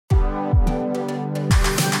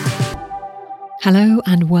Hello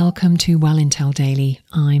and welcome to Well Intel Daily.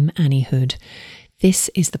 I'm Annie Hood. This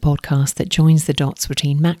is the podcast that joins the dots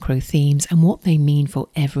between macro themes and what they mean for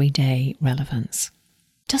everyday relevance.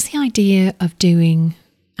 Does the idea of doing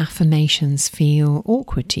affirmations feel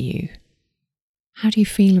awkward to you? How do you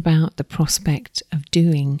feel about the prospect of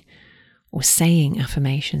doing or saying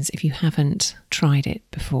affirmations if you haven't tried it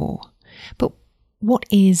before? But what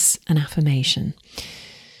is an affirmation?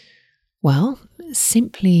 Well,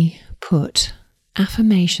 simply put,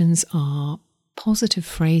 affirmations are positive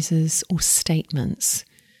phrases or statements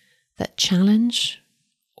that challenge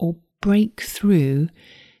or break through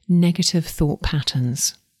negative thought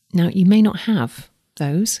patterns. Now, you may not have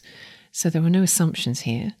those, so there are no assumptions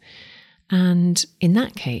here. And in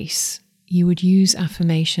that case, you would use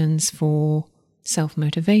affirmations for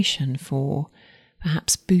self-motivation, for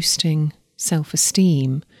perhaps boosting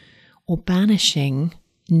self-esteem or banishing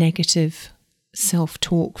negative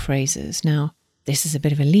self-talk phrases. Now, this is a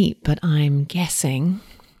bit of a leap, but I'm guessing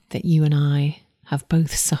that you and I have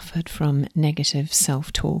both suffered from negative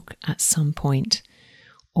self-talk at some point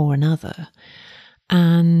or another.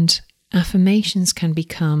 And affirmations can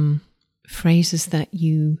become phrases that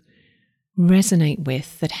you resonate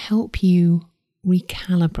with that help you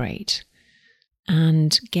recalibrate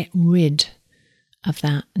and get rid of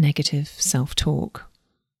that negative self-talk.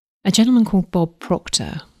 A gentleman called Bob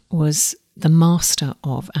Proctor was the master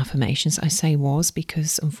of affirmations. I say was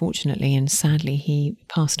because unfortunately and sadly he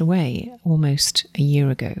passed away almost a year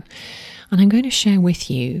ago. And I'm going to share with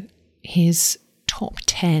you his top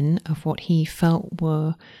 10 of what he felt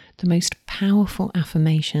were the most powerful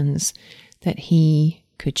affirmations that he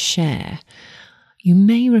could share. You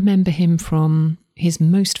may remember him from his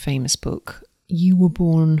most famous book, You Were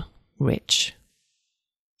Born Rich.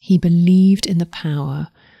 He believed in the power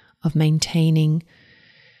of maintaining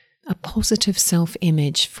a positive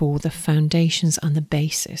self-image for the foundations and the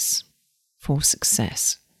basis for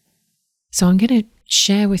success. So I'm going to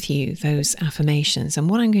share with you those affirmations, and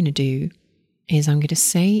what I'm going to do is I'm going to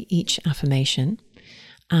say each affirmation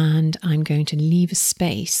and I'm going to leave a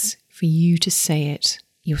space for you to say it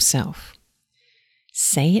yourself.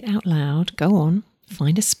 Say it out loud, go on,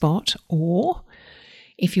 find a spot, or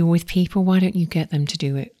if you're with people, why don't you get them to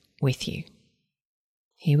do it with you?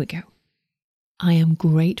 Here we go. I am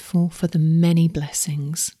grateful for the many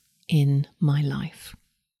blessings in my life.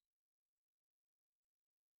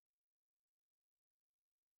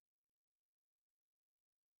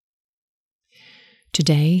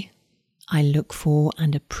 Today, I look for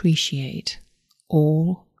and appreciate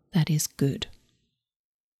all that is good.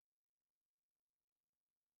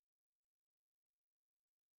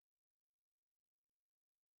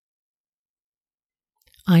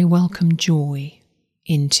 I welcome joy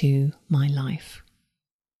into my life.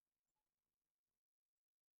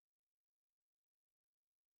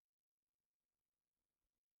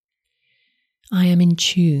 I am in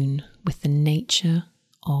tune with the nature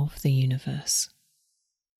of the universe.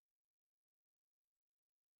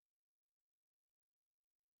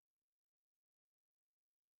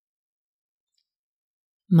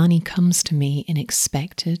 Money comes to me in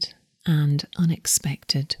expected and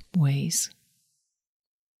unexpected ways.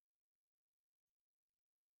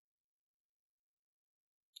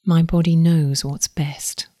 My body knows what's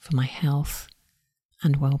best for my health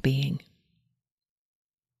and well-being.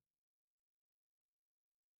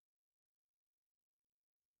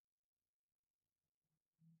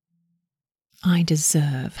 I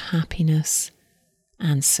deserve happiness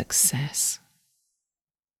and success.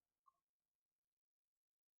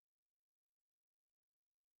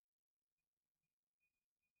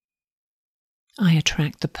 I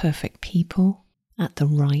attract the perfect people at the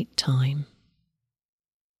right time.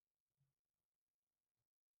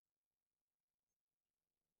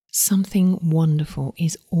 Something wonderful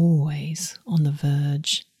is always on the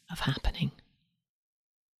verge of happening.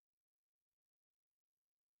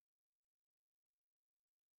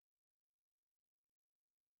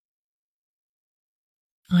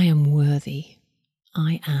 I am worthy.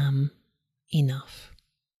 I am enough.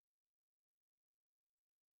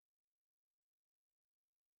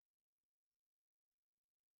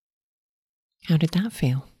 How did that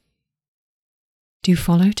feel? Do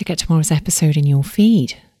follow to get tomorrow's episode in your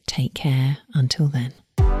feed. Take care until then.